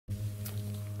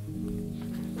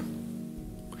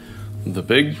The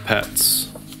Big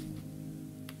Pets.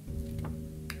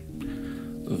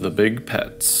 The Big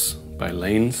Pets by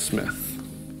Lane Smith.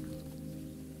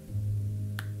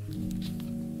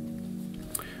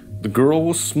 The girl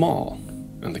was small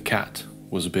and the cat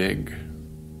was big.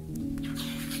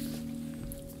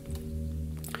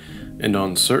 And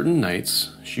on certain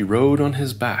nights she rode on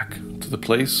his back to the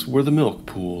place where the milk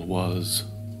pool was.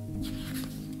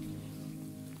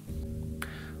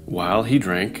 While he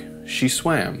drank, she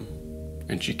swam,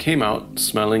 and she came out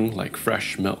smelling like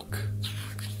fresh milk.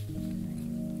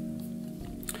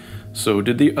 So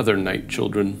did the other night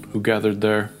children who gathered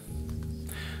there.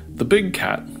 The big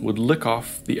cat would lick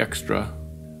off the extra,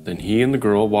 then he and the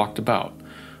girl walked about,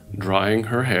 drying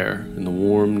her hair in the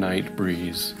warm night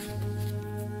breeze.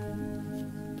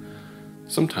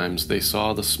 Sometimes they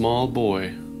saw the small boy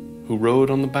who rode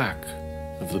on the back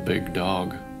of the big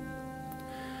dog,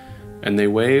 and they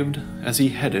waved as he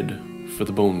headed for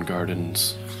the bone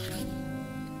gardens.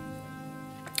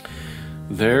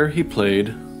 There he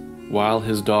played while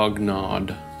his dog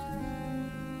gnawed.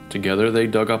 Together they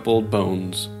dug up old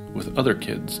bones with other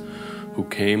kids who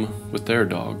came with their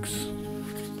dogs.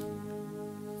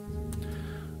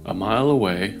 A mile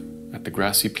away at the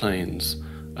grassy plains,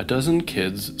 a dozen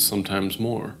kids, sometimes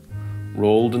more,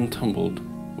 rolled and tumbled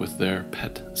with their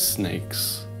pet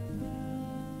snakes.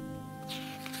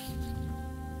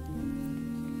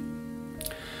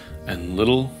 And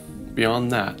little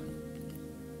beyond that,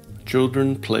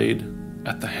 children played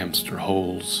at the hamster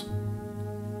holes.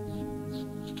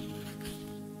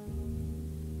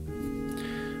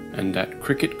 And at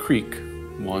Cricket Creek,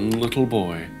 one little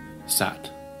boy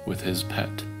sat with his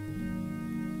pet.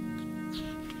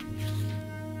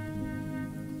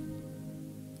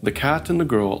 The cat and the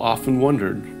girl often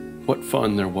wondered what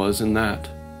fun there was in that,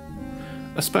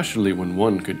 especially when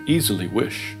one could easily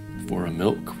wish for a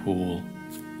milk pool.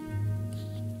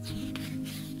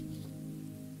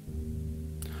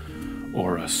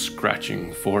 Or a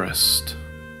scratching forest.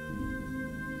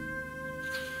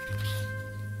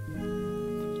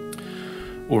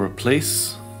 Or a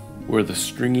place where the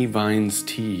stringy vines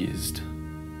teased.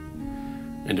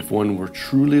 And if one were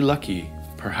truly lucky,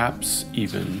 perhaps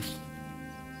even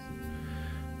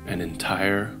an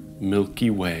entire Milky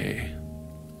Way.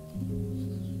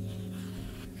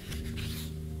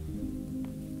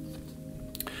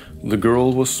 The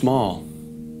girl was small,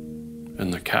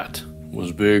 and the cat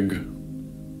was big.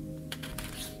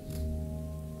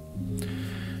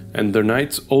 And their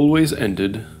nights always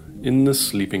ended in the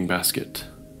sleeping basket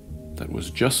that was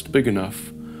just big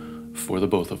enough for the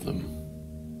both of them.